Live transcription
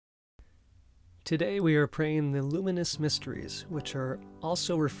Today we are praying the Luminous Mysteries, which are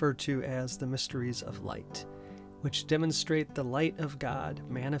also referred to as the Mysteries of Light, which demonstrate the light of God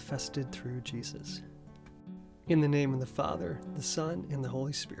manifested through Jesus. In the name of the Father, the Son, and the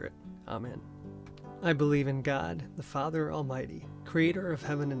Holy Spirit. Amen. I believe in God, the Father Almighty, creator of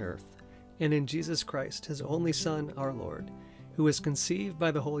heaven and earth, and in Jesus Christ, his only Son, our Lord, who was conceived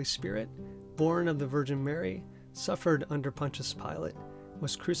by the Holy Spirit, born of the Virgin Mary, suffered under Pontius Pilate,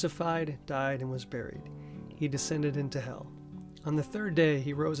 was crucified, died, and was buried. He descended into hell. On the third day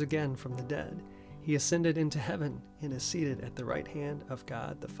he rose again from the dead. He ascended into heaven and is seated at the right hand of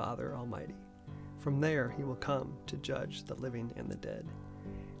God the Father Almighty. From there he will come to judge the living and the dead.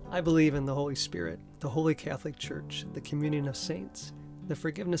 I believe in the Holy Spirit, the Holy Catholic Church, the communion of saints, the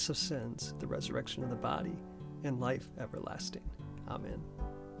forgiveness of sins, the resurrection of the body, and life everlasting. Amen.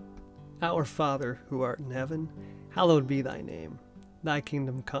 Our Father, who art in heaven, hallowed be thy name. Thy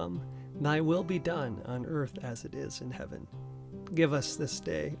kingdom come, thy will be done on earth as it is in heaven. Give us this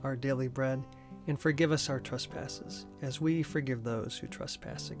day our daily bread, and forgive us our trespasses, as we forgive those who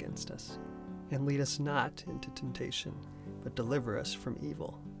trespass against us. And lead us not into temptation, but deliver us from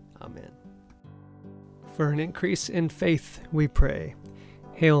evil. Amen. For an increase in faith, we pray.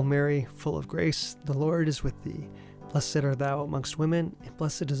 Hail Mary, full of grace, the Lord is with thee. Blessed art thou amongst women, and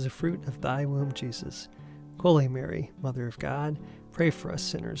blessed is the fruit of thy womb, Jesus. Holy Mary, Mother of God, pray for us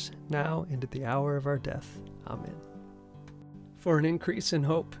sinners, now and at the hour of our death. Amen. For an increase in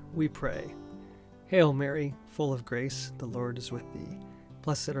hope, we pray. Hail Mary, full of grace, the Lord is with thee.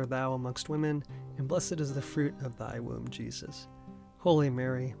 Blessed art thou amongst women, and blessed is the fruit of thy womb, Jesus. Holy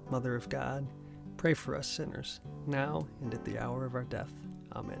Mary, Mother of God, pray for us sinners, now and at the hour of our death.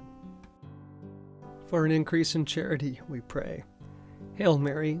 Amen. For an increase in charity, we pray. Hail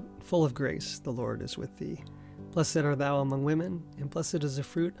Mary, full of grace, the Lord is with thee. Blessed art thou among women, and blessed is the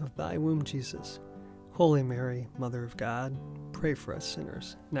fruit of thy womb, Jesus. Holy Mary, Mother of God, pray for us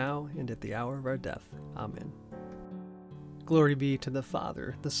sinners, now and at the hour of our death. Amen. Glory be to the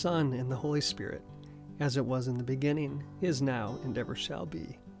Father, the Son, and the Holy Spirit, as it was in the beginning, is now, and ever shall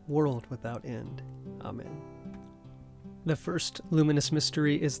be, world without end. Amen. The first luminous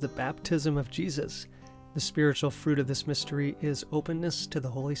mystery is the baptism of Jesus. The spiritual fruit of this mystery is openness to the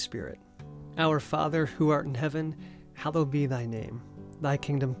Holy Spirit. Our Father, who art in heaven, hallowed be thy name. Thy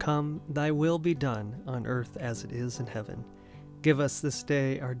kingdom come, thy will be done, on earth as it is in heaven. Give us this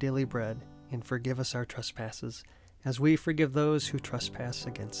day our daily bread, and forgive us our trespasses, as we forgive those who trespass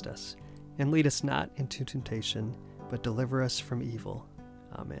against us. And lead us not into temptation, but deliver us from evil.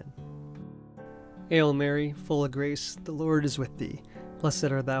 Amen. Hail Mary, full of grace, the Lord is with thee. Blessed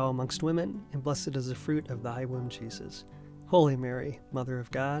art thou amongst women, and blessed is the fruit of thy womb, Jesus. Holy Mary, Mother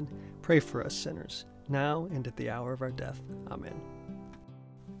of God, pray for us sinners, now and at the hour of our death. Amen.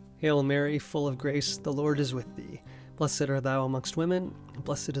 Hail Mary, full of grace, the Lord is with thee. Blessed art thou amongst women, and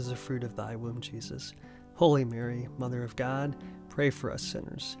blessed is the fruit of thy womb, Jesus. Holy Mary, Mother of God, pray for us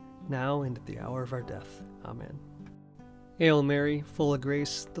sinners, now and at the hour of our death. Amen. Hail Mary, full of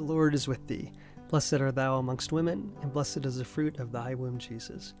grace, the Lord is with thee. Blessed art thou amongst women, and blessed is the fruit of thy womb,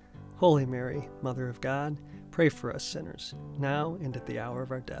 Jesus. Holy Mary, Mother of God, pray for us sinners, now and at the hour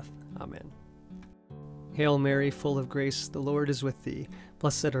of our death. Amen. Hail Mary, full of grace, the Lord is with thee.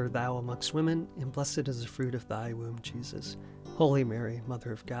 Blessed art thou amongst women, and blessed is the fruit of thy womb, Jesus. Holy Mary,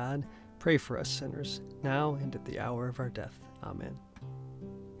 Mother of God, pray for us sinners, now and at the hour of our death. Amen.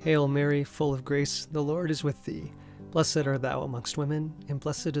 Hail Mary, full of grace, the Lord is with thee. Blessed art thou amongst women, and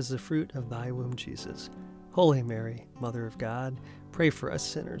blessed is the fruit of thy womb, Jesus. Holy Mary, Mother of God, pray for us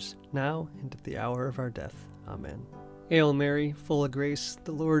sinners, now and at the hour of our death. Amen. Hail Mary, full of grace,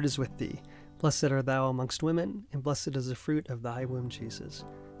 the Lord is with thee. Blessed art thou amongst women, and blessed is the fruit of thy womb, Jesus.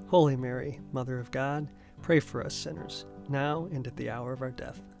 Holy Mary, Mother of God, pray for us sinners, now and at the hour of our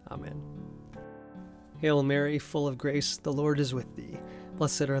death. Amen. Hail Mary, full of grace, the Lord is with thee.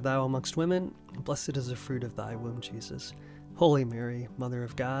 Blessed art thou amongst women, and blessed is the fruit of thy womb, Jesus. Holy Mary, Mother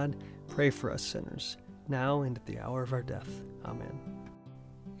of God, pray for us sinners, now and at the hour of our death. Amen.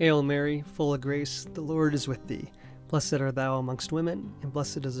 Hail Mary, full of grace, the Lord is with thee. Blessed art thou amongst women, and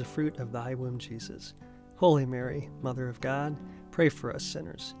blessed is the fruit of thy womb, Jesus. Holy Mary, Mother of God, pray for us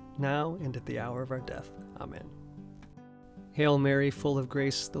sinners, now and at the hour of our death. Amen. Hail Mary, full of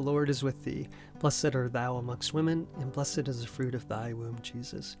grace, the Lord is with thee. Blessed art thou amongst women, and blessed is the fruit of thy womb,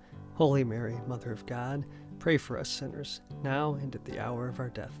 Jesus. Holy Mary, Mother of God, pray for us sinners, now and at the hour of our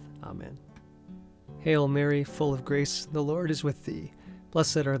death. Amen. Hail Mary, full of grace, the Lord is with thee.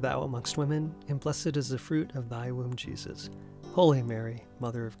 Blessed art thou amongst women, and blessed is the fruit of thy womb, Jesus. Holy Mary,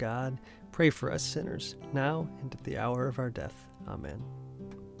 Mother of God, pray for us sinners, now and at the hour of our death. Amen.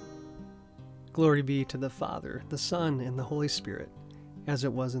 Glory be to the Father, the Son, and the Holy Spirit, as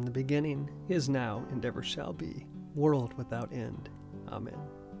it was in the beginning, is now, and ever shall be, world without end. Amen.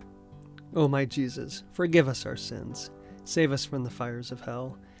 O my Jesus, forgive us our sins, save us from the fires of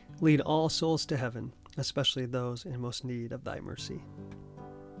hell, lead all souls to heaven, especially those in most need of thy mercy.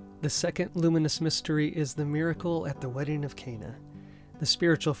 The second luminous mystery is the miracle at the wedding of Cana. The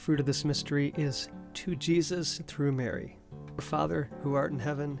spiritual fruit of this mystery is to Jesus through Mary. Our Father, who art in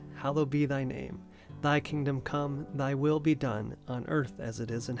heaven, hallowed be thy name. Thy kingdom come, thy will be done, on earth as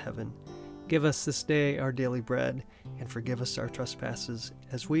it is in heaven. Give us this day our daily bread, and forgive us our trespasses,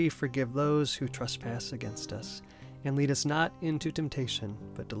 as we forgive those who trespass against us. And lead us not into temptation,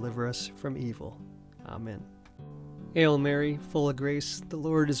 but deliver us from evil. Amen. Hail Mary, full of grace, the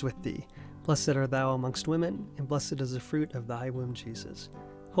Lord is with thee. Blessed art thou amongst women, and blessed is the fruit of thy womb, Jesus.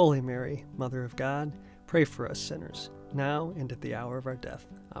 Holy Mary, Mother of God, pray for us sinners, now and at the hour of our death.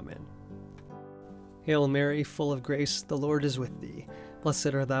 Amen. Hail Mary, full of grace, the Lord is with thee.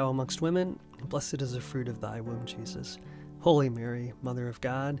 Blessed art thou amongst women, and blessed is the fruit of thy womb, Jesus. Holy Mary, Mother of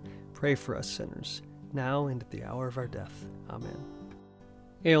God, pray for us sinners, now and at the hour of our death. Amen.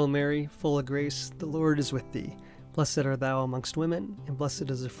 Hail Mary, full of grace, the Lord is with thee. Blessed art thou amongst women, and blessed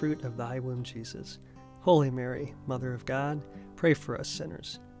is the fruit of thy womb, Jesus. Holy Mary, Mother of God, pray for us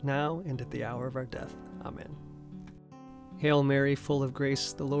sinners, now and at the hour of our death. Amen. Hail Mary, full of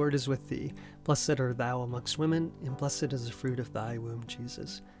grace, the Lord is with thee. Blessed art thou amongst women, and blessed is the fruit of thy womb,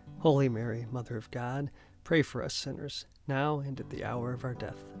 Jesus. Holy Mary, Mother of God, pray for us sinners, now and at the hour of our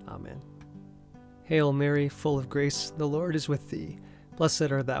death. Amen. Hail Mary, full of grace, the Lord is with thee.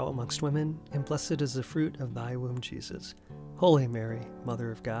 Blessed art thou amongst women, and blessed is the fruit of thy womb, Jesus. Holy Mary,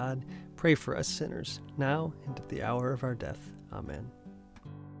 Mother of God, pray for us sinners, now and at the hour of our death. Amen.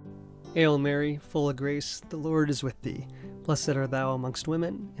 Hail Mary, full of grace, the Lord is with thee. Blessed art thou amongst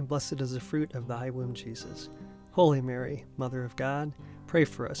women, and blessed is the fruit of thy womb, Jesus. Holy Mary, Mother of God, pray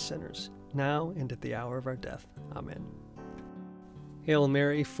for us sinners, now and at the hour of our death. Amen. Hail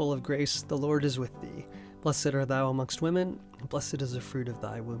Mary, full of grace, the Lord is with thee. Blessed art thou amongst women, and blessed is the fruit of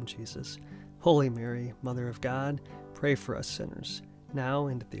thy womb, Jesus. Holy Mary, Mother of God, pray for us sinners, now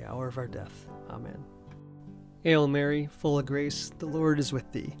and at the hour of our death. Amen. Hail Mary, full of grace, the Lord is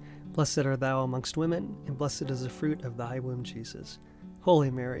with thee. Blessed art thou amongst women, and blessed is the fruit of thy womb, Jesus. Holy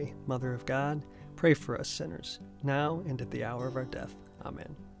Mary, Mother of God, pray for us sinners, now and at the hour of our death.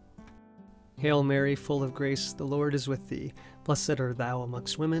 Amen. Hail Mary, full of grace, the Lord is with thee. Blessed art thou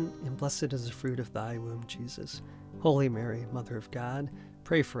amongst women, and blessed is the fruit of thy womb, Jesus. Holy Mary, Mother of God,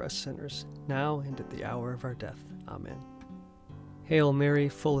 pray for us sinners, now and at the hour of our death. Amen. Hail Mary,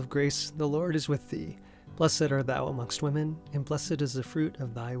 full of grace, the Lord is with thee. Blessed art thou amongst women, and blessed is the fruit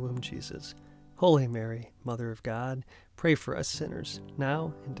of thy womb, Jesus. Holy Mary, Mother of God, pray for us sinners,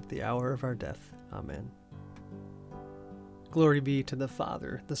 now and at the hour of our death. Amen. Glory be to the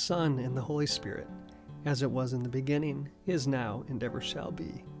Father, the Son, and the Holy Spirit, as it was in the beginning, is now, and ever shall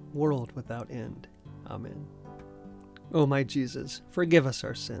be, world without end. Amen. O my Jesus, forgive us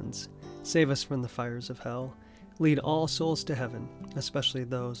our sins, save us from the fires of hell, lead all souls to heaven, especially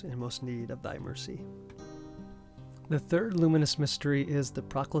those in most need of thy mercy. The third luminous mystery is the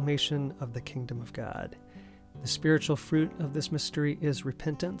proclamation of the kingdom of God. The spiritual fruit of this mystery is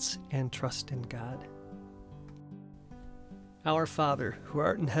repentance and trust in God. Our Father, who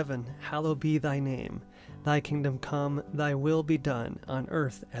art in heaven, hallowed be thy name. Thy kingdom come, thy will be done, on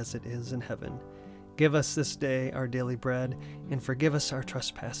earth as it is in heaven. Give us this day our daily bread, and forgive us our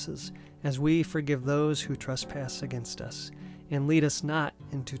trespasses, as we forgive those who trespass against us. And lead us not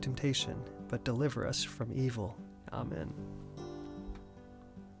into temptation, but deliver us from evil. Amen.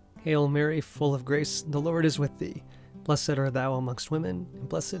 Hail Mary, full of grace, the Lord is with thee. Blessed art thou amongst women, and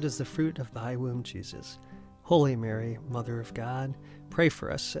blessed is the fruit of thy womb, Jesus. Holy Mary, Mother of God, pray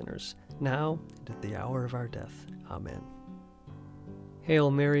for us sinners, now and at the hour of our death. Amen. Hail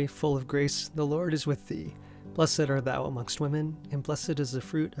Mary, full of grace, the Lord is with thee. Blessed art thou amongst women, and blessed is the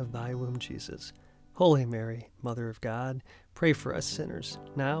fruit of thy womb, Jesus. Holy Mary, Mother of God, pray for us sinners,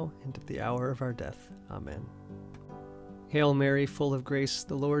 now and at the hour of our death. Amen. Hail Mary, full of grace,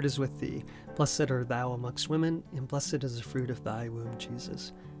 the Lord is with thee. Blessed art thou amongst women, and blessed is the fruit of thy womb,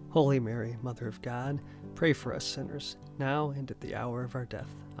 Jesus. Holy Mary, Mother of God, pray for us sinners, now and at the hour of our death.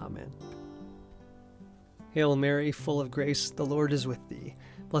 Amen. Hail Mary, full of grace, the Lord is with thee.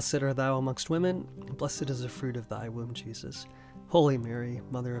 Blessed art thou amongst women, and blessed is the fruit of thy womb, Jesus. Holy Mary,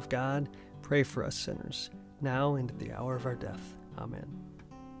 Mother of God, pray for us sinners, now and at the hour of our death. Amen.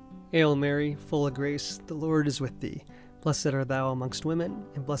 Hail Mary, full of grace, the Lord is with thee. Blessed art thou amongst women,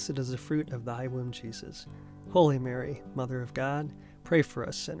 and blessed is the fruit of thy womb, Jesus. Holy Mary, Mother of God, pray for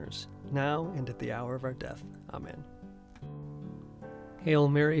us sinners, now and at the hour of our death. Amen. Hail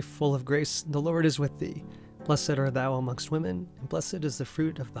Mary, full of grace, the Lord is with thee. Blessed art thou amongst women, and blessed is the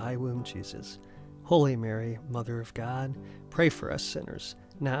fruit of thy womb, Jesus. Holy Mary, Mother of God, pray for us sinners,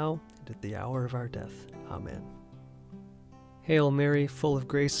 now and at the hour of our death. Amen. Hail Mary, full of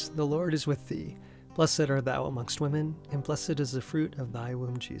grace, the Lord is with thee. Blessed art thou amongst women, and blessed is the fruit of thy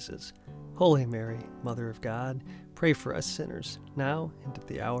womb, Jesus. Holy Mary, Mother of God, pray for us sinners, now and at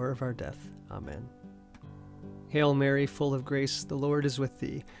the hour of our death. Amen. Hail Mary, full of grace, the Lord is with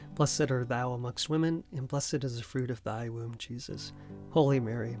thee. Blessed art thou amongst women, and blessed is the fruit of thy womb, Jesus. Holy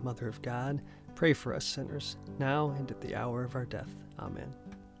Mary, Mother of God, pray for us sinners, now and at the hour of our death. Amen.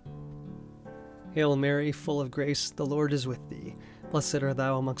 Hail Mary, full of grace, the Lord is with thee. Blessed art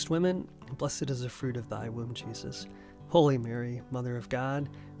thou amongst women, and blessed is the fruit of thy womb, Jesus. Holy Mary, Mother of God,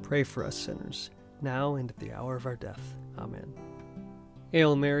 pray for us sinners, now and at the hour of our death. Amen.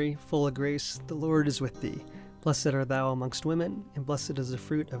 Hail Mary, full of grace, the Lord is with thee. Blessed art thou amongst women, and blessed is the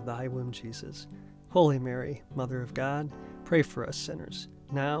fruit of thy womb, Jesus. Holy Mary, Mother of God, pray for us sinners,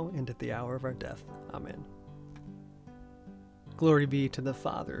 now and at the hour of our death. Amen. Glory be to the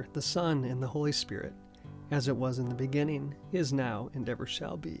Father, the Son, and the Holy Spirit, as it was in the beginning, is now, and ever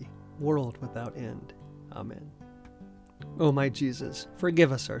shall be, world without end. Amen. O my Jesus,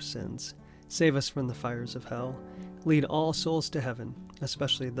 forgive us our sins, save us from the fires of hell, lead all souls to heaven,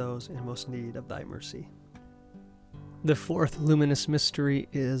 especially those in most need of thy mercy. The fourth luminous mystery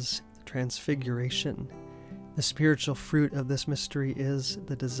is transfiguration. The spiritual fruit of this mystery is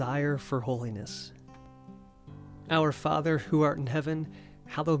the desire for holiness. Our Father, who art in heaven,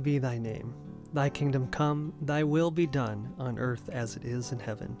 hallowed be thy name. Thy kingdom come, thy will be done, on earth as it is in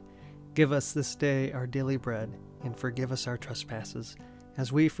heaven. Give us this day our daily bread, and forgive us our trespasses,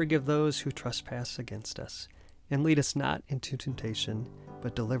 as we forgive those who trespass against us. And lead us not into temptation,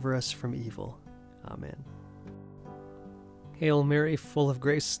 but deliver us from evil. Amen. Hail Mary, full of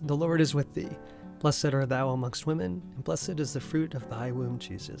grace, the Lord is with thee. Blessed art thou amongst women, and blessed is the fruit of thy womb,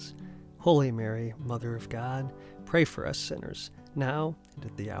 Jesus. Holy Mary, Mother of God, pray for us sinners, now and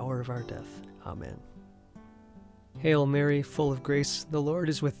at the hour of our death. Amen. Hail Mary, full of grace, the Lord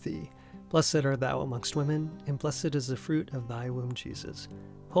is with thee. Blessed art thou amongst women, and blessed is the fruit of thy womb, Jesus.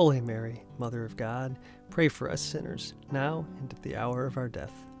 Holy Mary, Mother of God, pray for us sinners, now and at the hour of our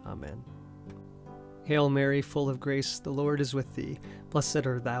death. Amen. Hail Mary, full of grace, the Lord is with thee. Blessed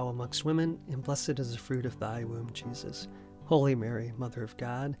art thou amongst women, and blessed is the fruit of thy womb, Jesus. Holy Mary, Mother of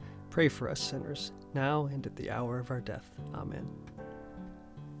God, pray for us sinners, now and at the hour of our death. Amen.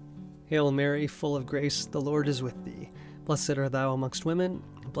 Hail Mary, full of grace, the Lord is with thee. Blessed art thou amongst women,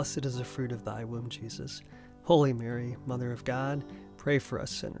 and blessed is the fruit of thy womb, Jesus. Holy Mary, Mother of God, pray for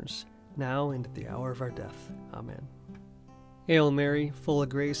us sinners, now and at the hour of our death. Amen. Hail Mary, full of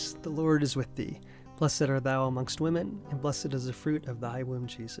grace, the Lord is with thee. Blessed art thou amongst women, and blessed is the fruit of thy womb,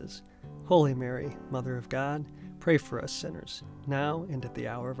 Jesus. Holy Mary, Mother of God, pray for us sinners, now and at the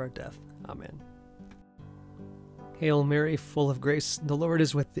hour of our death. Amen. Hail Mary, full of grace, the Lord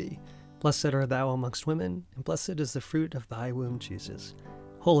is with thee. Blessed art thou amongst women, and blessed is the fruit of thy womb, Jesus.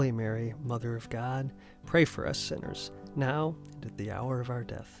 Holy Mary, Mother of God, pray for us sinners, now and at the hour of our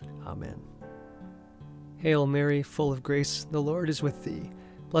death. Amen. Hail Mary, full of grace, the Lord is with thee.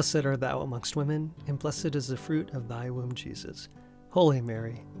 Blessed art thou amongst women, and blessed is the fruit of thy womb, Jesus. Holy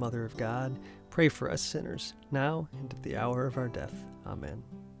Mary, Mother of God, pray for us sinners, now and at the hour of our death. Amen.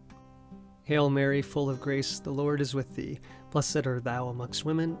 Hail Mary, full of grace, the Lord is with thee. Blessed art thou amongst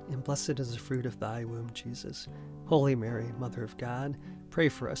women, and blessed is the fruit of thy womb, Jesus. Holy Mary, Mother of God, pray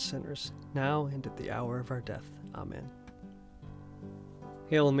for us sinners, now and at the hour of our death. Amen.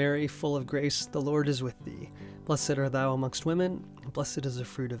 Hail Mary, full of grace, the Lord is with thee. Blessed art thou amongst women, and blessed is the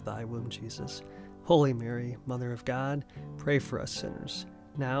fruit of thy womb, Jesus. Holy Mary, Mother of God, pray for us sinners,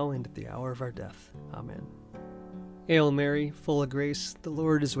 now and at the hour of our death. Amen. Hail Mary, full of grace, the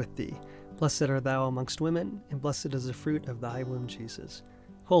Lord is with thee. Blessed art thou amongst women, and blessed is the fruit of thy womb, Jesus.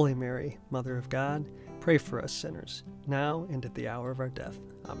 Holy Mary, Mother of God, pray for us sinners, now and at the hour of our death.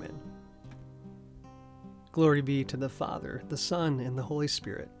 Amen. Glory be to the Father, the Son, and the Holy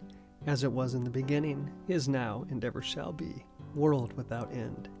Spirit, as it was in the beginning, is now, and ever shall be, world without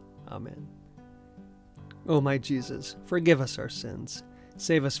end. Amen. O my Jesus, forgive us our sins,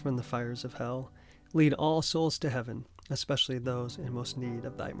 save us from the fires of hell, lead all souls to heaven, especially those in most need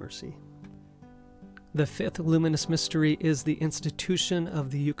of thy mercy. The fifth luminous mystery is the institution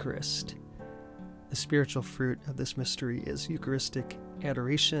of the Eucharist. The spiritual fruit of this mystery is Eucharistic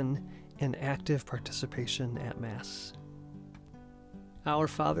adoration and active participation at Mass. Our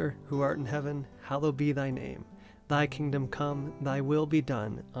Father, who art in heaven, hallowed be thy name. Thy kingdom come, thy will be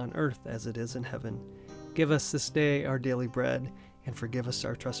done, on earth as it is in heaven. Give us this day our daily bread, and forgive us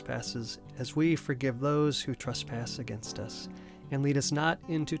our trespasses, as we forgive those who trespass against us. And lead us not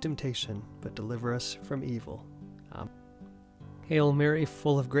into temptation, but deliver us from evil. Amen. Hail Mary,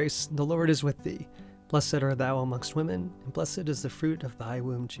 full of grace, the Lord is with thee. Blessed art thou amongst women, and blessed is the fruit of thy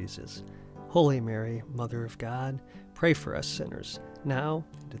womb, Jesus. Holy Mary, Mother of God, pray for us sinners, now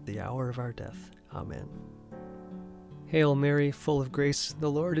and at the hour of our death. Amen. Hail Mary, full of grace,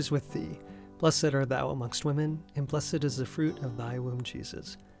 the Lord is with thee. Blessed art thou amongst women, and blessed is the fruit of thy womb,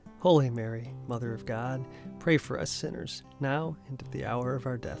 Jesus. Holy Mary, Mother of God, pray for us sinners, now and at the hour of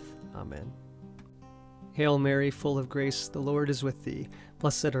our death. Amen. Hail Mary, full of grace, the Lord is with thee.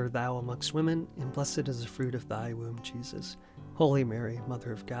 Blessed art thou amongst women, and blessed is the fruit of thy womb, Jesus. Holy Mary,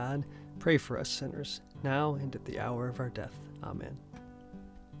 Mother of God, pray for us sinners, now and at the hour of our death. Amen.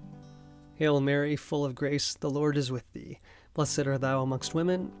 Hail Mary, full of grace, the Lord is with thee. Blessed art thou amongst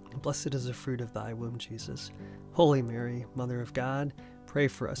women, and blessed is the fruit of thy womb, Jesus. Holy Mary, Mother of God, pray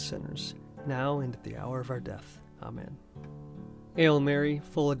for us sinners, now and at the hour of our death. Amen. Hail Mary,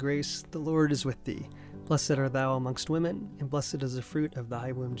 full of grace, the Lord is with thee. Blessed art thou amongst women, and blessed is the fruit of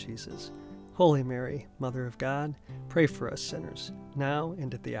thy womb, Jesus. Holy Mary, Mother of God, pray for us sinners, now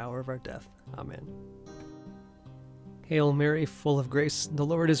and at the hour of our death. Amen. Hail Mary, full of grace, the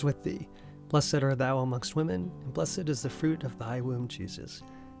Lord is with thee. Blessed art thou amongst women, and blessed is the fruit of thy womb, Jesus.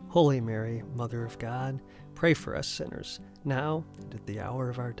 Holy Mary, Mother of God, pray for us sinners, now and at the hour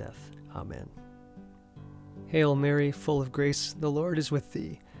of our death. Amen. Hail Mary, full of grace, the Lord is with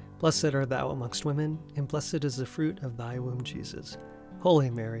thee. Blessed art thou amongst women, and blessed is the fruit of thy womb, Jesus. Holy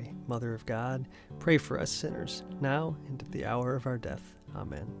Mary, Mother of God, pray for us sinners, now and at the hour of our death.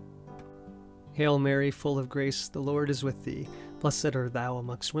 Amen. Hail Mary, full of grace, the Lord is with thee. Blessed art thou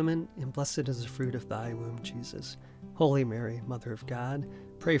amongst women, and blessed is the fruit of thy womb, Jesus. Holy Mary, Mother of God,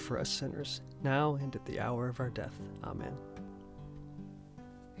 pray for us sinners, now and at the hour of our death. Amen.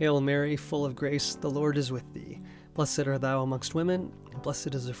 Hail Mary, full of grace, the Lord is with thee. Blessed art thou amongst women, and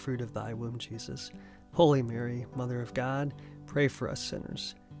blessed is the fruit of thy womb, Jesus. Holy Mary, Mother of God, pray for us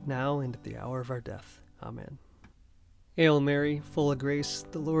sinners, now and at the hour of our death. Amen. Hail Mary, full of grace,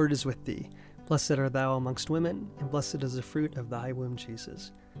 the Lord is with thee. Blessed art thou amongst women, and blessed is the fruit of thy womb,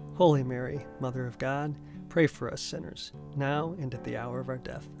 Jesus. Holy Mary, Mother of God, pray for us sinners, now and at the hour of our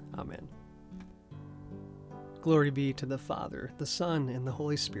death. Amen. Glory be to the Father, the Son, and the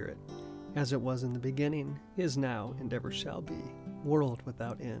Holy Spirit, as it was in the beginning, is now, and ever shall be, world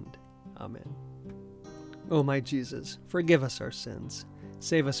without end. Amen. O my Jesus, forgive us our sins,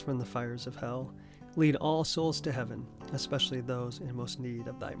 save us from the fires of hell, lead all souls to heaven, especially those in most need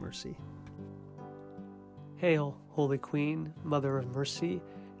of thy mercy. Hail, Holy Queen, Mother of Mercy,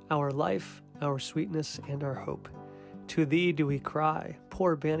 our life, our sweetness, and our hope. To thee do we cry,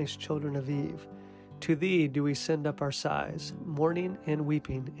 poor banished children of Eve. To thee do we send up our sighs, mourning and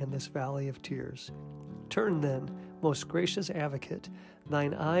weeping in this valley of tears. Turn then, most gracious Advocate,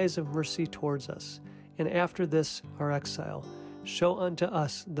 thine eyes of mercy towards us, and after this our exile, show unto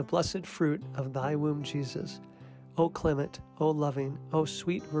us the blessed fruit of thy womb, Jesus. O clement, O loving, O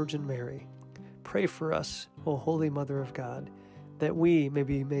sweet Virgin Mary, pray for us, O Holy Mother of God, that we may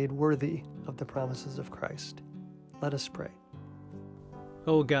be made worthy of the promises of Christ. Let us pray.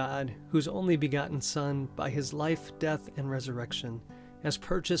 O God, whose only begotten Son, by his life, death, and resurrection, has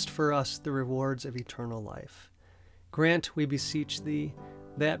purchased for us the rewards of eternal life, grant, we beseech thee,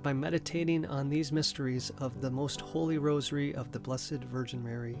 that by meditating on these mysteries of the most holy Rosary of the Blessed Virgin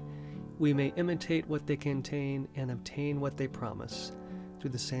Mary, we may imitate what they contain and obtain what they promise, through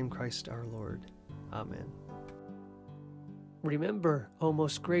the same Christ our Lord. Amen. Remember, O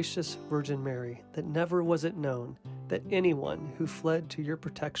most gracious Virgin Mary, that never was it known that anyone who fled to your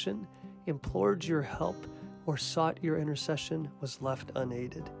protection, implored your help, or sought your intercession was left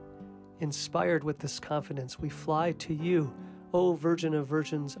unaided. Inspired with this confidence, we fly to you, O Virgin of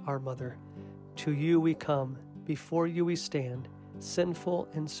Virgins, our Mother. To you we come, before you we stand, sinful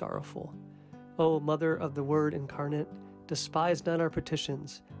and sorrowful. O Mother of the Word incarnate, despise not our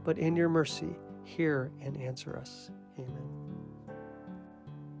petitions, but in your mercy hear and answer us. Amen.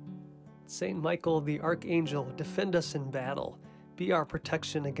 Saint Michael the Archangel, defend us in battle. Be our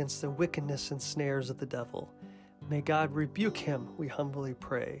protection against the wickedness and snares of the devil. May God rebuke him, we humbly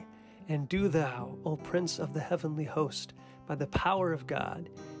pray. And do thou, O Prince of the heavenly host, by the power of God,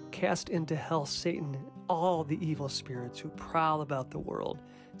 cast into hell Satan and all the evil spirits who prowl about the world,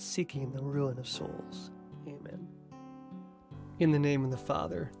 seeking the ruin of souls. Amen. In the name of the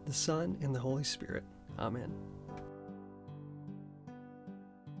Father, the Son, and the Holy Spirit. Amen.